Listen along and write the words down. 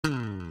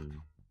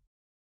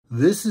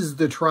This is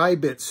the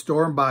Tribit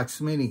StormBox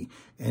Mini,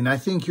 and I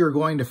think you're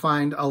going to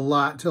find a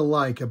lot to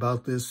like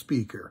about this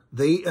speaker.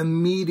 They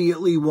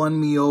immediately won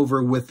me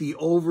over with the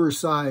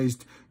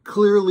oversized,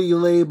 clearly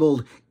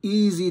labeled,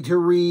 easy to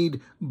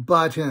read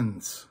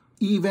buttons.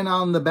 Even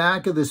on the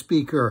back of the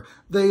speaker,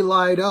 they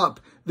light up.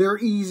 They're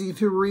easy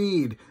to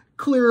read,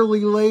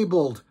 clearly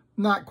labeled,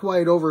 not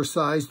quite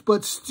oversized,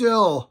 but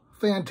still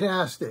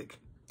fantastic.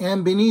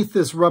 And beneath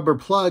this rubber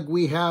plug,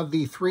 we have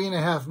the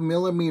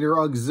 3.5mm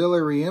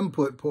auxiliary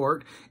input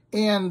port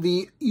and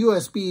the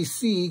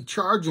USB-C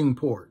charging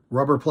port.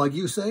 Rubber plug,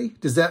 you say?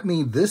 Does that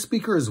mean this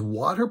speaker is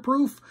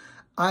waterproof?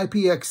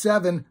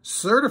 IPX7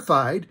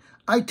 certified.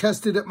 I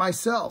tested it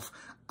myself.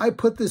 I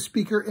put this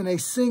speaker in a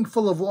sink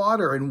full of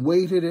water and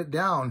weighted it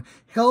down,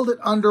 held it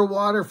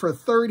underwater for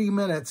 30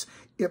 minutes.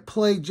 It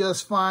played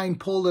just fine,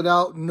 pulled it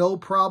out, no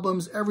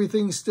problems,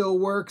 everything still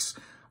works.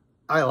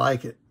 I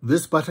like it.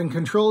 This button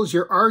controls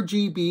your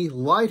RGB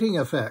lighting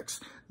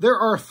effects. There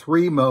are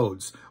 3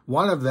 modes.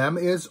 One of them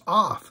is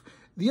off.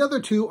 The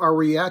other 2 are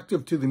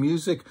reactive to the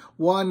music.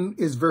 One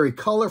is very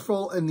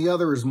colorful and the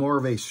other is more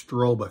of a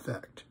strobe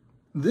effect.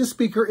 This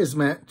speaker is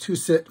meant to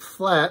sit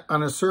flat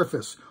on a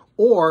surface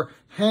or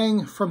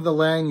hang from the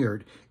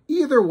lanyard.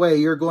 Either way,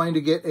 you're going to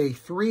get a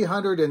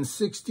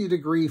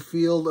 360-degree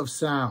field of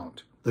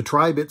sound. The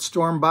Tribit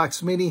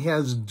StormBox Mini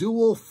has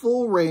dual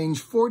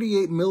full-range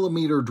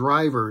 48mm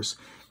drivers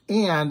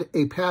and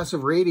a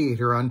passive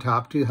radiator on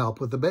top to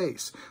help with the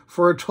bass,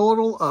 for a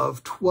total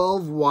of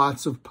 12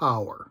 watts of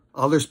power.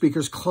 Other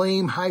speakers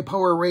claim high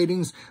power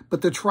ratings,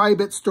 but the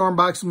Tribit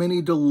StormBox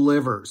Mini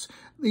delivers.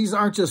 These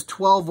aren't just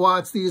 12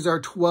 watts, these are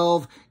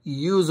 12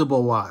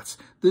 usable watts.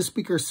 This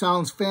speaker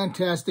sounds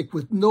fantastic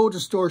with no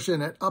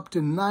distortion at up to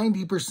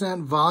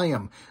 90%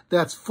 volume.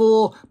 That's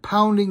full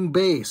pounding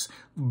bass.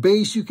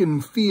 Bass you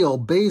can feel,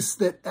 bass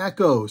that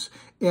echoes,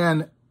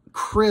 and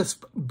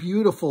crisp,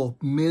 beautiful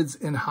mids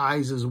and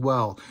highs as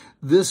well.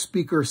 This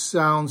speaker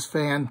sounds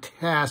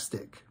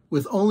fantastic.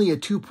 With only a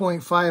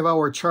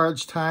 2.5-hour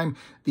charge time,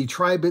 the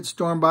Tribit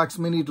StormBox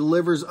Mini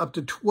delivers up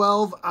to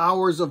 12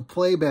 hours of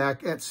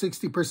playback at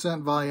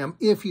 60% volume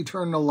if you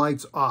turn the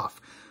lights off.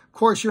 Of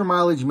course, your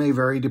mileage may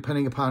vary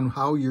depending upon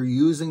how you're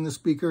using the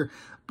speaker,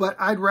 but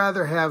I'd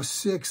rather have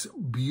 6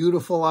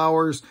 beautiful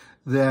hours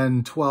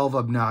than 12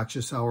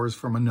 obnoxious hours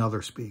from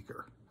another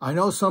speaker. I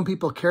know some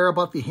people care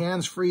about the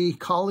hands-free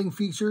calling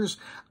features.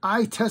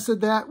 I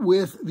tested that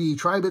with the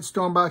Tribit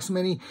StormBox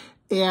Mini,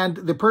 and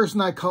the person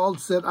I called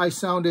said I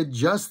sounded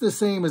just the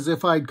same as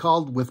if I'd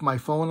called with my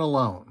phone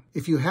alone.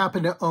 If you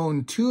happen to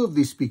own 2 of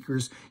these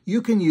speakers,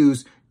 you can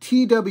use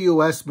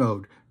TWS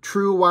mode,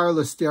 True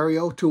Wireless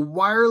Stereo, to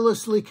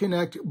wirelessly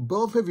connect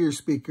both of your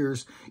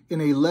speakers in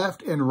a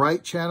left and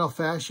right channel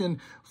fashion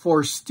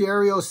for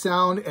stereo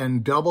sound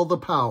and double the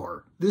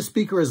power. This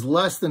speaker is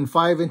less than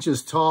 5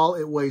 inches tall.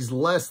 It weighs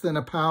less than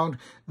a pound.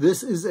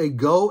 This is a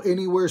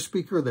go-anywhere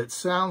speaker that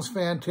sounds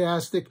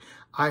fantastic.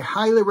 I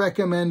highly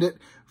recommend it.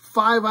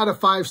 5 out of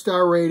 5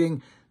 star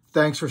rating.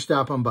 Thanks for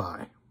stopping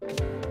by.